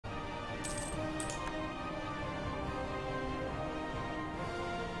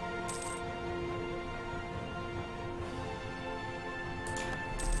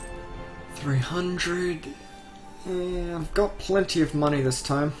300. Yeah, I've got plenty of money this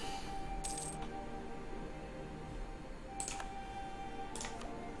time.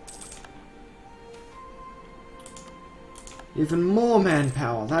 Even more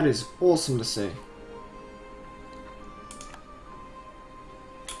manpower. That is awesome to see.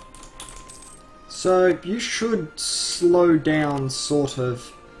 So, you should slow down, sort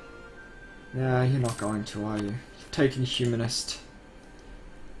of. Nah, you're not going to, are you? You've taken humanist.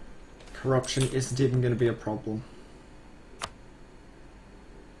 Corruption isn't even going to be a problem.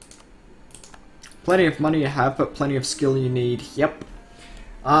 Plenty of money you have, but plenty of skill you need. Yep.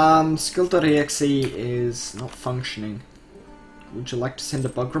 Skill.exe is not functioning. Would you like to send a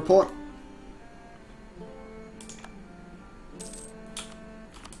bug report?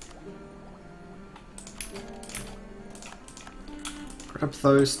 Grab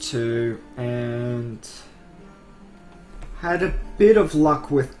those two, and had a bit of luck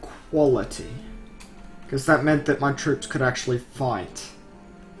with quality, because that meant that my troops could actually fight.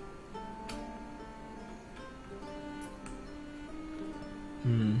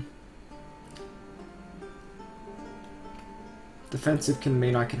 Defensive can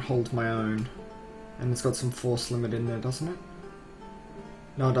mean I can hold my own. And it's got some force limit in there, doesn't it?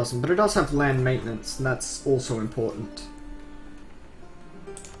 No, it doesn't, but it does have land maintenance, and that's also important.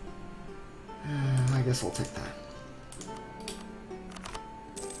 I guess I'll take that.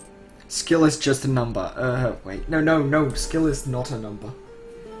 Skill is just a number. Wait. No. Skill is not a number.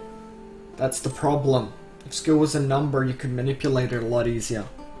 That's the problem. If skill was a number, you could manipulate it a lot easier.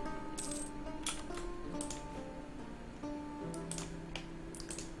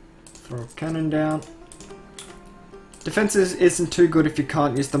 Throw a cannon down. Defense isn't too good if you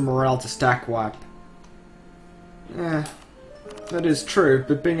can't use the morale to stack wipe. Yeah, that is true,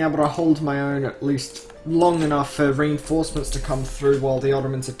 but being able to hold my own at least long enough for reinforcements to come through while the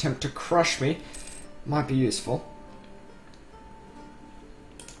Ottomans attempt to crush me might be useful.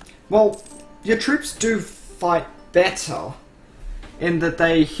 Well, your troops do fight better in that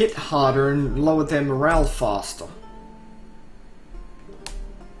they hit harder and lower their morale faster.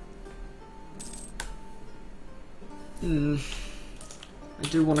 I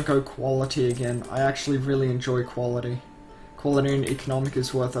do want to go quality again. I actually really enjoy quality. Quality and economic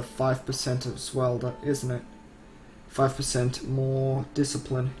is worth a 5% as well, isn't it? 5% more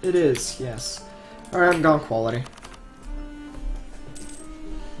discipline. It is, yes. Alright, I'm going quality.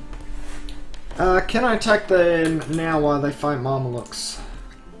 Can I attack them now while they fight Mamelukes?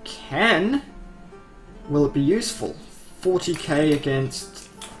 Can. Will it be useful? 40k against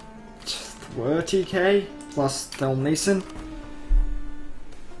 30k plus Thelnison.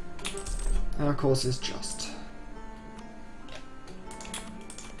 Our cause is just.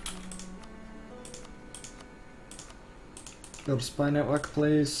 Build a spy network,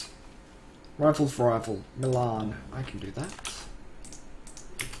 please. Rifle for rifle. Milan. I can do that.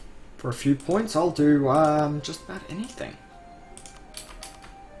 For a few points, I'll do just about anything.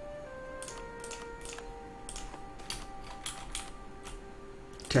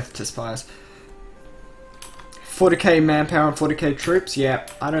 Death to spies. 40k manpower and 40k troops? Yeah,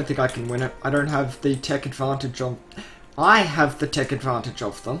 I don't think I can win it. I don't have the tech advantage of... I have the tech advantage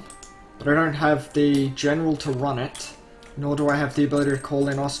of them, but I don't have the general to run it, nor do I have the ability to call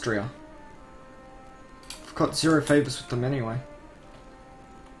in Austria. I've got 0 favours with them anyway.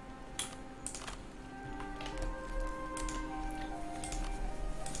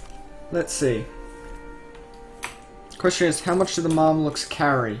 Let's see. Question is, how much do the Mamelukes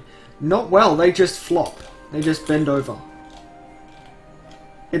carry? Not well, they just flop. They just bend over.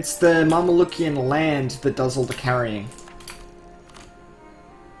 It's the Mamelukian land that does all the carrying.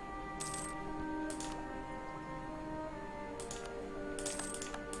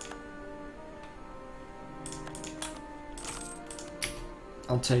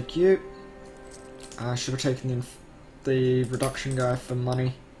 I'll take you. I should have taken the reduction guy for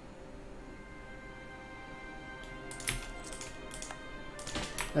money.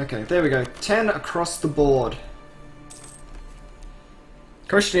 Okay, there we go. 10 across the board.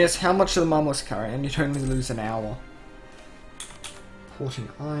 Question is, how much do the Mamelukes carry? And you'd only lose an hour. Porting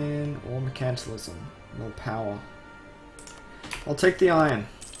iron or mercantilism. More power. I'll take the iron.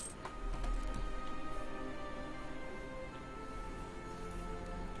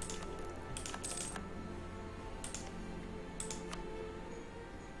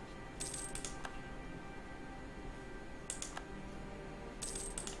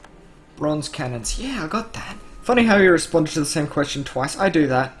 Bronze cannons. Yeah, I got that. Funny how you responded to the same question twice. I do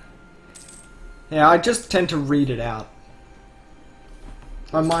that. Yeah, I just tend to read it out.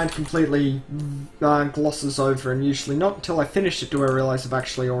 My mind completely glosses over, and usually not until I finish it do I realise I've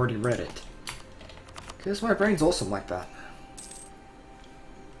actually already read it. Because my brain's awesome like that.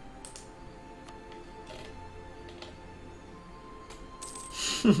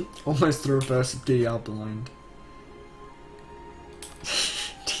 Almost the reverse of DDR blind.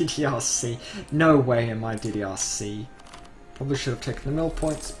 DDRC. No way am I DDRC. Probably should have taken the mill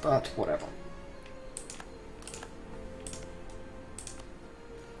points, but whatever.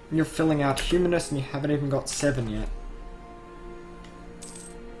 You're filling out humanist and you haven't even got 7 yet.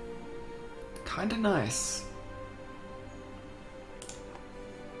 Kinda nice.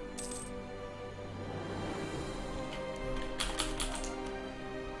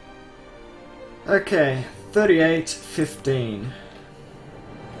 Okay, 38-15.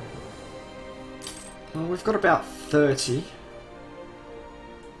 Well, we've got about 30.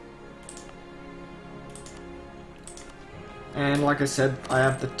 And like I said, I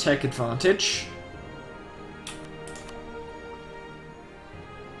have the tech advantage.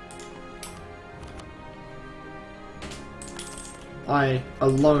 I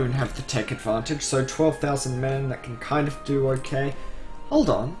alone have the tech advantage, so 12,000 men, that can kind of do okay. Hold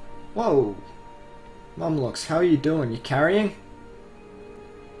on. Whoa. Mumlux, how are you doing? You carrying?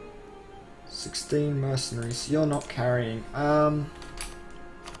 16 mercenaries. You're not carrying.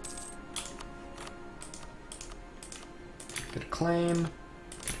 Get a claim.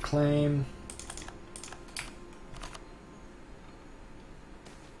 Get a claim.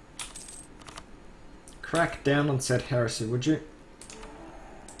 Crack down on said heresy, would you?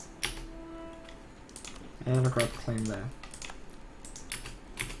 And I'll grab a claim there.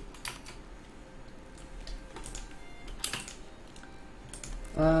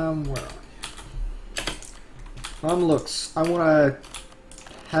 Where are we? Looks, I want to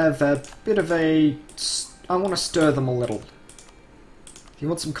have a bit of a... I want to stir them a little. You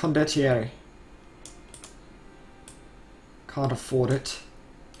want some condottieri? Can't afford it.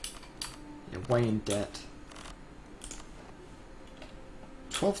 You're way in debt.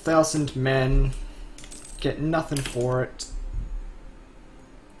 12,000 men. Get nothing for it.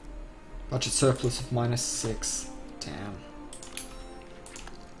 Budget surplus of -6. Damn.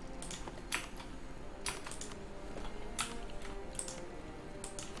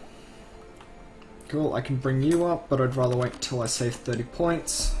 Cool, I can bring you up, but I'd rather wait till I save 30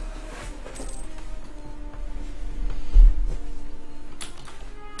 points.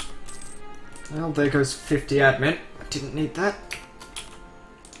 Well, there goes 50 admin. I didn't need that.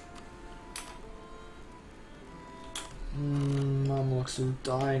 Mamluks are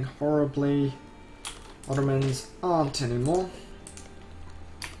dying horribly. Ottomans aren't anymore.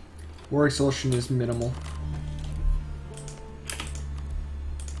 War exhaustion is minimal.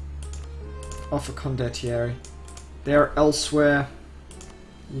 Offer condottieri. They're elsewhere.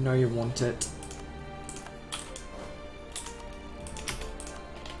 You know you want it.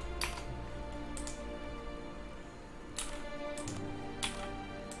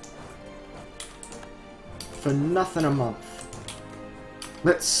 For nothing a month.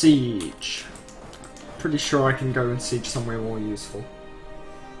 Let's siege. Pretty sure I can go and siege somewhere more useful.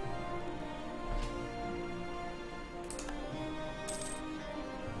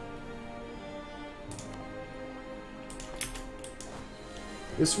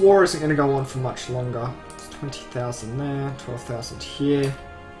 This war isn't going to go on for much longer. It's 20,000 there, 12,000 here.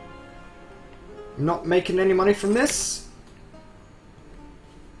 I'm not making any money from this.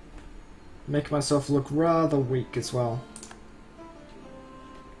 Make myself look rather weak as well.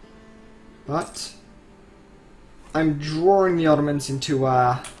 But I'm drawing the Ottomans into,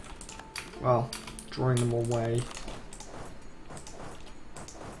 well, drawing them away.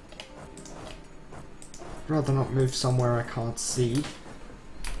 Rather not move somewhere I can't see.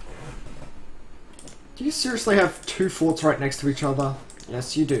 Do you seriously have 2 forts right next to each other?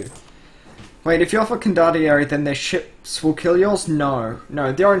 Yes, you do. Wait, if you offer condottieri, then their ships will kill yours? No.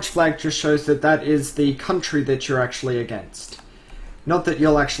 No, the orange flag just shows that that is the country that you're actually against. Not that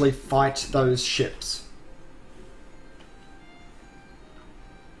you'll actually fight those ships.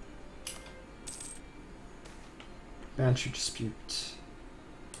 Boundary dispute.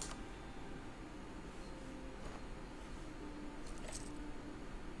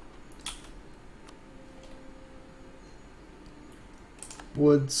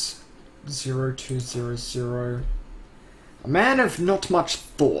 Woods 0200. A man of not much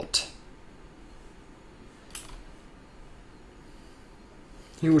thought.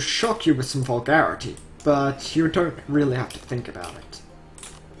 He will shock you with some vulgarity, but you don't really have to think about it.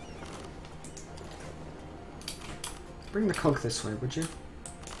 Bring the cog this way, would you?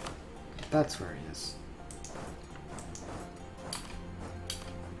 That's where he is.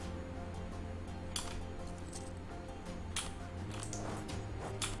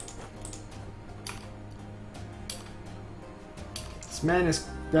 This man is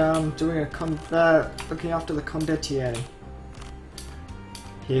doing looking after the condottieri.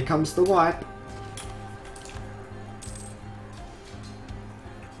 Here comes the wipe.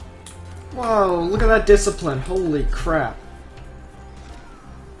 Whoa, look at that discipline. Holy crap.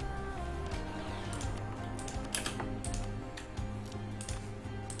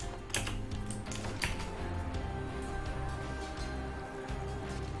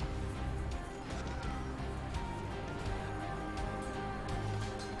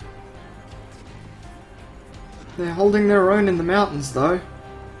 They're holding their own in the mountains, though.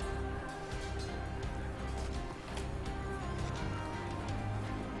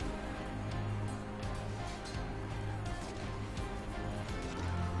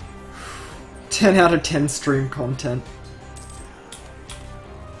 "10 out of 10 stream content."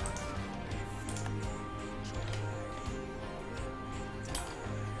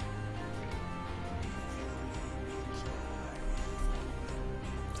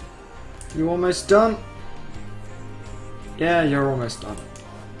 You almost done? Yeah, you're almost done.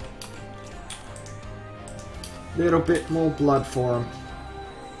 Little bit more blood for him.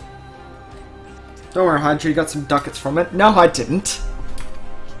 Don't worry, Hydra, you got some ducats from it. No, I didn't.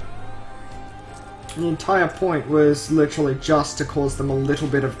 The entire point was literally just to cause them a little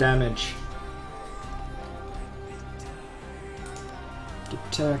bit of damage.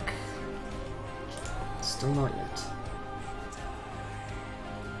 Get tech. Still not yet.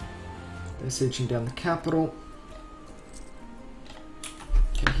 They're sieging down the capital.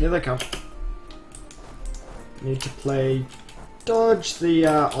 Okay, here they come. Need to play dodge the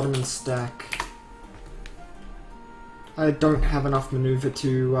Ottoman stack. I don't have enough maneuver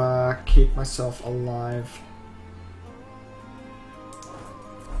to keep myself alive.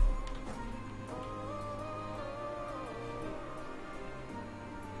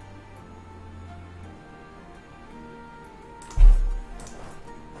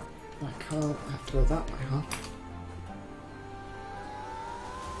 I can't. I have to go that way, huh?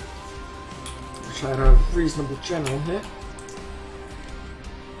 Wish I had a reasonable general here.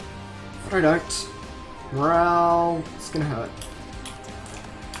 But I don't. Morale, it's gonna hurt.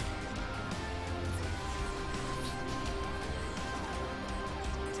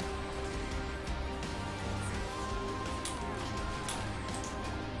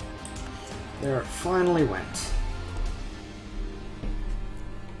 There it finally went.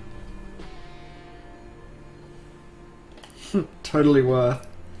 Totally worth.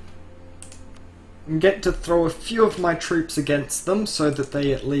 And get to throw a few of my troops against them so that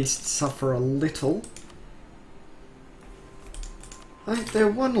they at least suffer a little. I think they're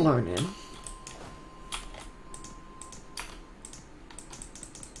one lone in.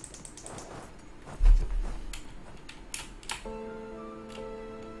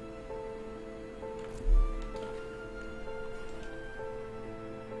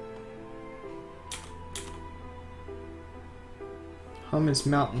 Is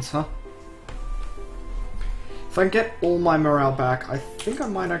mountains, huh? If I get all my morale back, I think I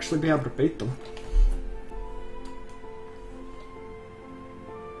might actually be able to beat them.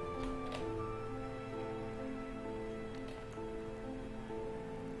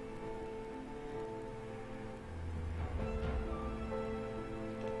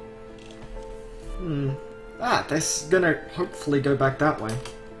 They're gonna hopefully go back that way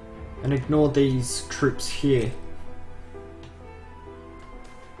and ignore these troops here.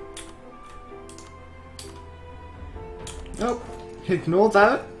 Nope, ignore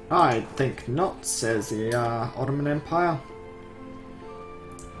that? I think not, says the Ottoman Empire.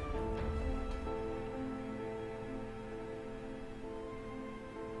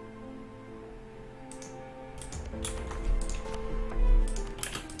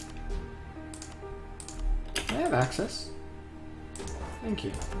 I have access. Thank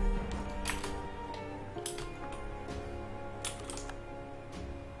you.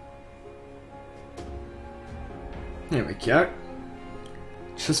 There we go.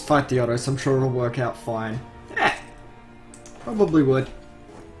 Just fight the Ottos, I'm sure it'll work out fine. Yeah, probably would.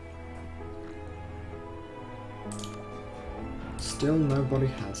 Still nobody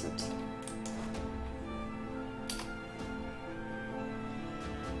has it.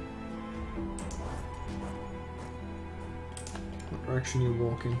 What direction are you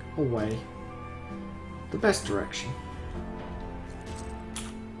walking? Away. The best direction.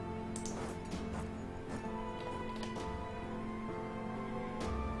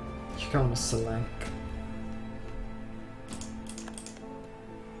 Going to Selank.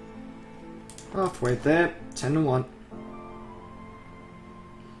 Halfway there, 10-1.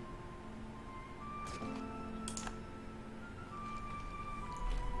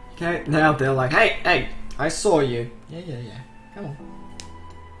 Okay, now they're like, hey, I saw you. Yeah. Come on.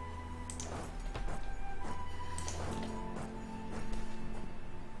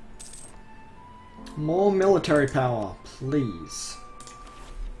 More military power, please.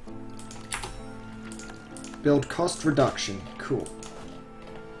 Build cost reduction. Cool.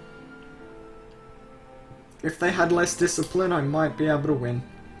 If they had less discipline, I might be able to win.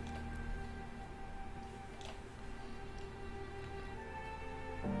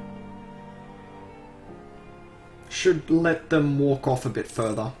 Should let them walk off a bit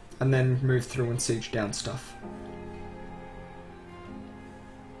further, and then move through and siege down stuff.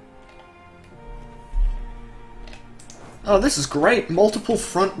 Oh, this is great! Multiple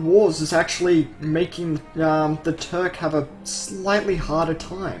front wars is actually making the Turk have a slightly harder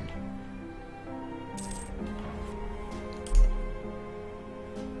time.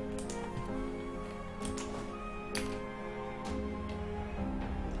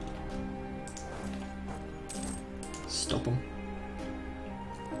 Stop him.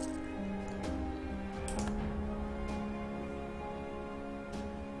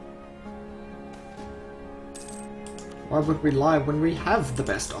 Why would we lie when we have the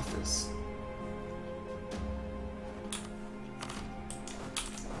best offers?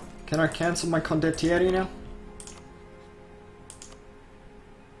 Can I cancel my condottieri now?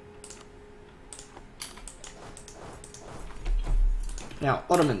 Now,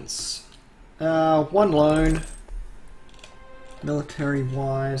 Ottomans. One loan.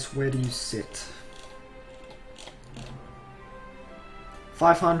 Military-wise, where do you sit?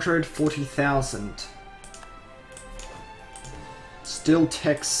 540,000. Still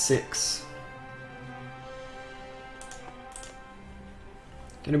Tech 6.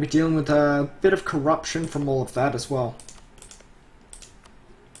 Gonna be dealing with a bit of corruption from all of that as well.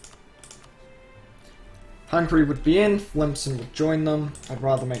 Hungary would be in, Flemson would join them. I'd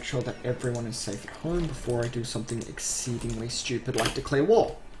rather make sure that everyone is safe at home before I do something exceedingly stupid like declare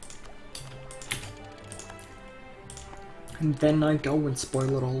war. And then I go and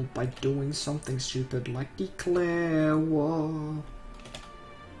spoil it all by doing something stupid like declare war.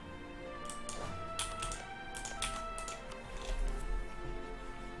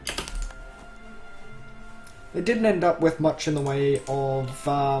 It didn't end up with much in the way of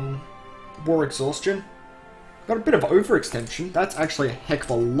war exhaustion. Got a bit of overextension. That's actually a heck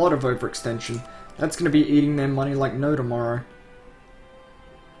of a lot of overextension. That's going to be eating their money like no tomorrow.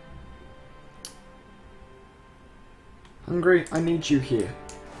 Hungary, I need you here.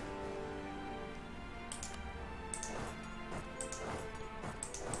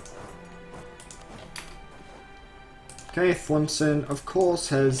 Okay, Flemson, of course,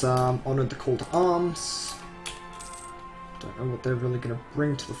 has honoured the call to arms. Don't know what they're really going to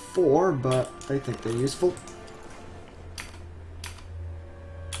bring to the fore, but they think they're useful.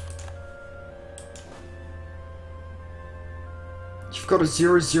 You've got a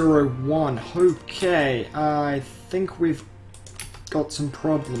 001. Okay, I think we've got some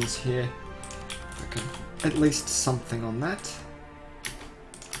problems here. Okay, at least something on that.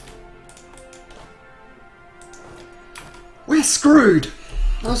 We're screwed!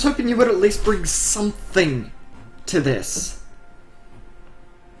 I was hoping you would at least bring something to this.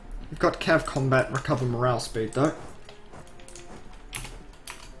 We've got Cav Combat and Recover Morale Speed though.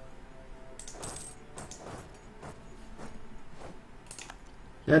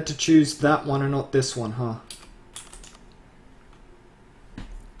 You had to choose that one and not this one, huh?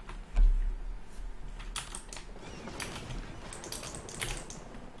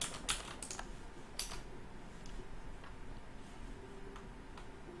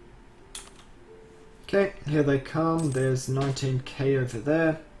 Okay, here they come. There's 19k over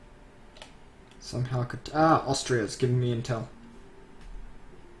there. Somehow I could... Ah, Austria's giving me intel.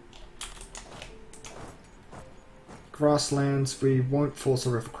 Grasslands, we won't force a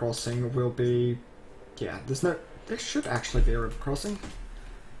river crossing. We'll be... Yeah, there's no... There should actually be a river crossing.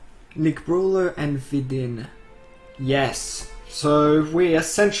 Nickbruller and Vidin. Yes. So we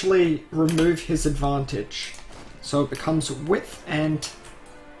essentially remove his advantage. So it becomes width and...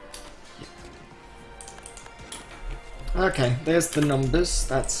 Okay, there's the numbers.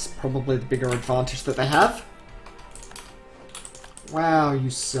 That's probably the bigger advantage that they have. Wow, you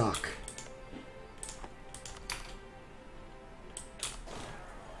suck.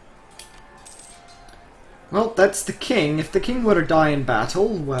 Well, that's the king. If the king were to die in battle,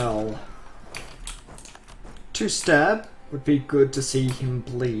 well... 2 stab would be good to see him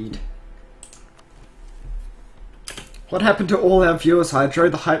bleed. What happened to all our viewers, Hydro?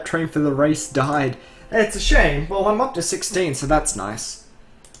 The hype train for the race died. It's a shame. Well, I'm up to 16, so that's nice.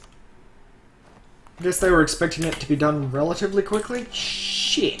 I guess they were expecting it to be done relatively quickly?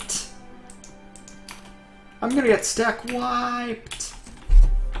 Shit. I'm gonna get stack wiped!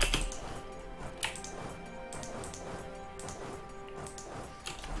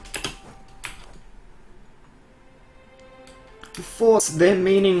 Force, they're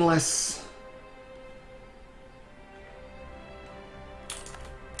meaningless.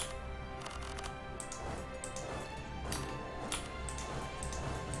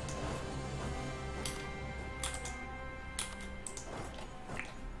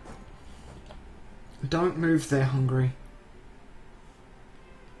 Don't move, they're hungry.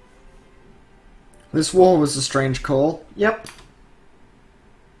 This war was a strange call. Yep.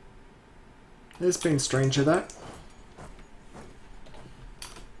 There's been stranger though.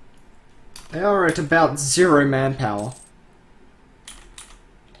 They are at about 0 manpower.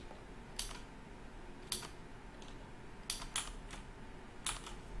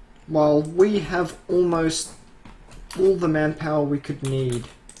 While we have almost all the manpower we could need.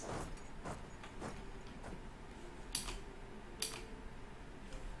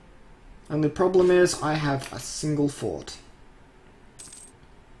 And the problem is, I have a single fort.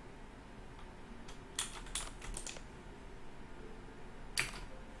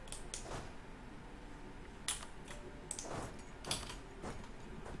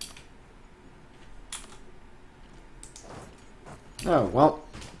 Oh, well.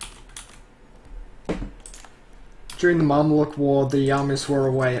 During the Mameluke War, the armies were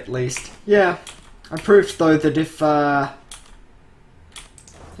away at least. Yeah, I proved though that if, yeah,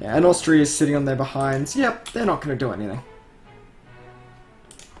 and Austria is sitting on their behinds, yep, they're not going to do anything.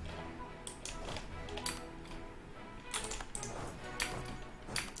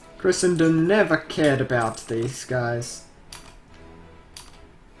 Christendom never cared about these guys.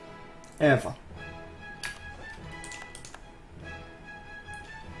 Ever.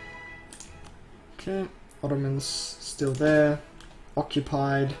 Okay, Ottomans still there.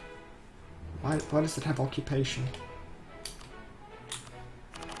 Occupied. Why does it have occupation?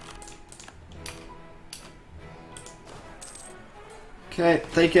 Okay,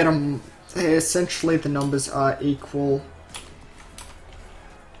 they get them. Essentially, the numbers are equal.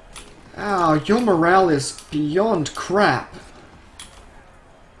 Ow, your morale is beyond crap.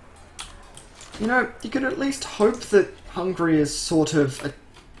 You know, you could at least hope that Hungary is sort of a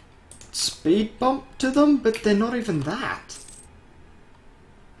speed bump to them, but they're not even that.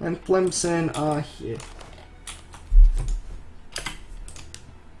 And Tlemcen are here.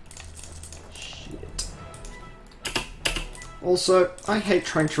 Also, I hate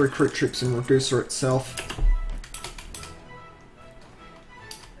trying to recruit troops in Ragusa itself.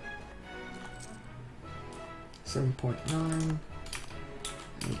 $7.9.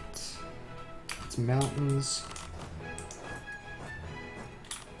 8. It's mountains.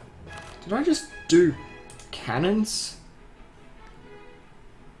 Did I just do cannons?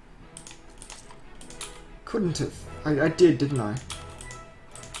 Couldn't have. I did, didn't I?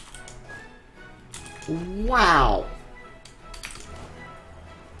 Wow!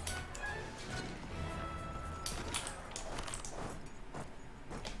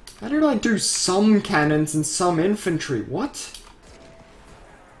 How did I do some cannons and some infantry? What?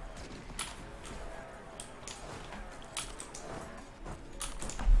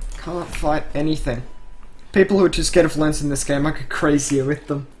 Can't fight anything. People who are too scared of lens in this game, I get crazier with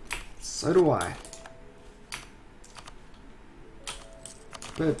them. So do I.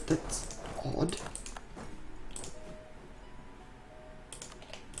 But that's odd.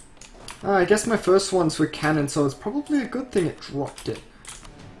 I guess my first ones were cannon, so it's probably a good thing it dropped it.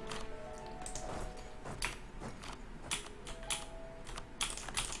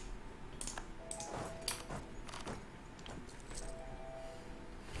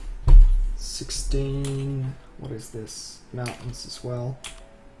 What is this? Mountains as well.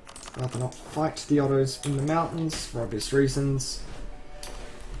 Rather not fight the Ottos in the mountains for obvious reasons.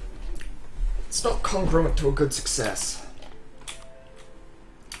 It's not congruent to a good success.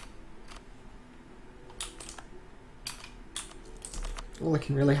 All I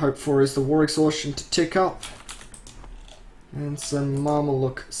can really hope for is the war exhaustion to tick up and some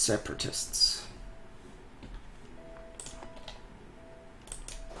Mameluke separatists.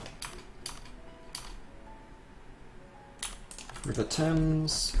 River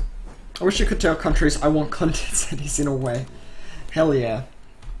Thames. I wish you could tell countries I want content cities in a way. Hell yeah.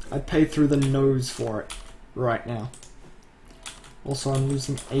 I'd pay through the nose for it right now. Also, I'm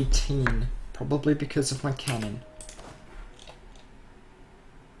losing 18. Probably because of my cannon.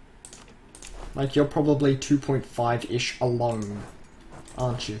 Like, you're probably 2.5-ish alone,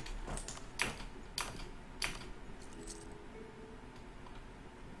 aren't you?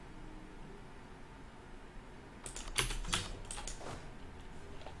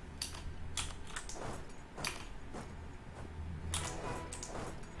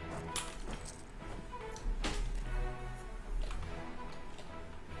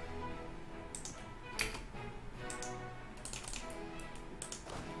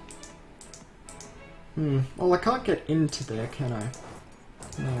 Well, I can't get into there, can I?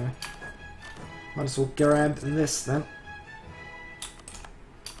 No. Might as well grab this then.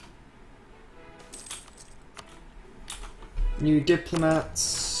 New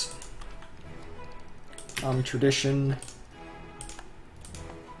diplomats. Tradition.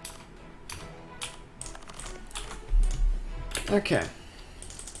 Okay.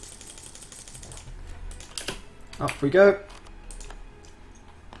 Up we go.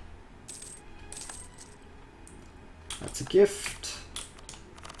 That's a gift.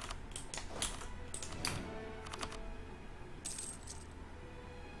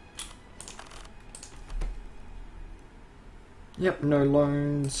 Yep, no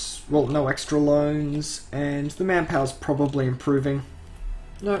loans. Well, no extra loans. And the manpower's probably improving.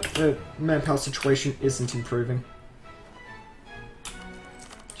 No, the manpower situation isn't improving.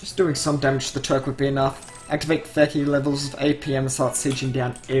 Just doing some damage to the Turk would be enough. Activate 30 levels of APM and start sieging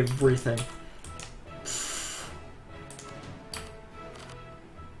down everything.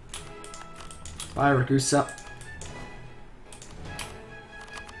 Bye, Ragusa.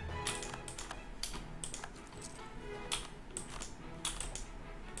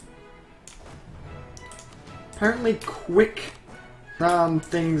 Apparently quick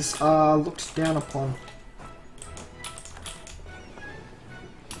things are looked down upon.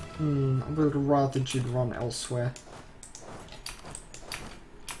 I would rather you'd run elsewhere.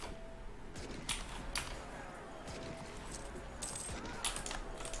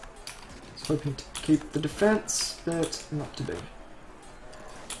 I was hoping to keep the defense, but not to be.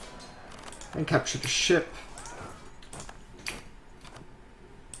 And capture the ship.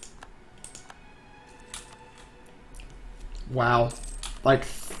 Wow, like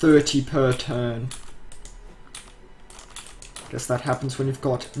 30 per turn. Guess that happens when you've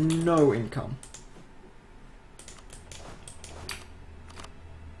got no income.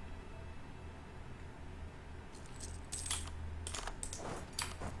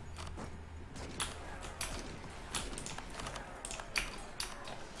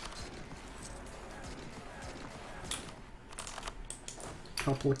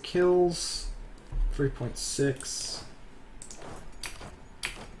 Couple of kills. 3.6.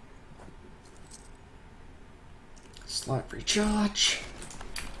 Slight recharge.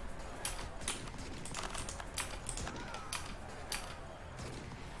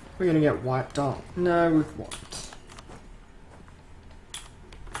 We're gonna get wiped out. No, we won't.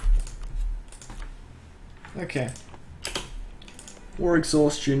 Okay. War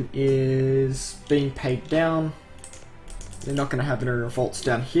exhaustion is being paid down. They're not gonna have any revolts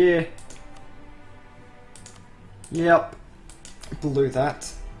down here. Yep. Blew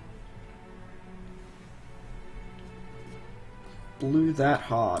that. Blew that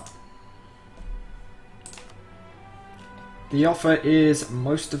hard. The offer is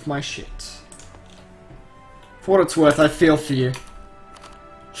most of my shit. For what it's worth, I feel for you.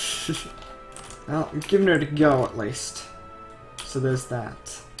 Well, I'm giving it a go at least. So there's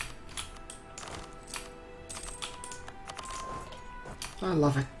that. I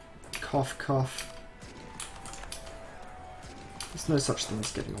love it. Cough, cough. There's no such thing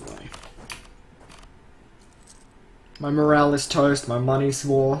as getting away. My morale is toast, my money's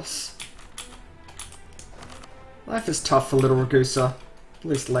worse. Life is tough for little Ragusa, at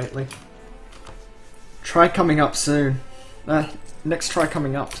least lately. Try coming up soon. Next try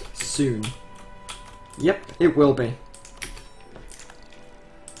coming up soon. Yep, it will be.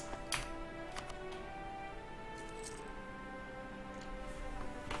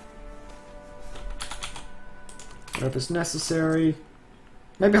 Whatever's necessary.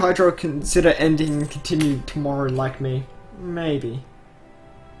 Maybe Hydro consider ending and continue tomorrow like me. Maybe.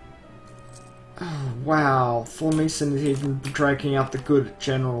 Oh, wow. Formation is even dragging out the good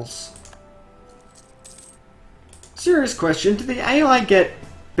generals. Serious question, do the AI get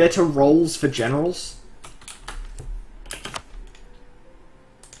better roles for generals?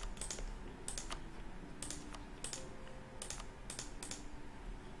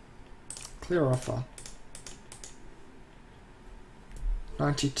 Clear offer.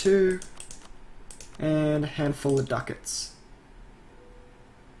 92 and a handful of ducats.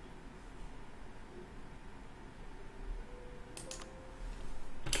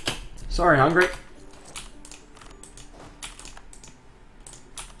 Sorry, hungry.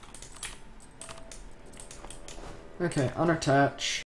 Okay, unattach.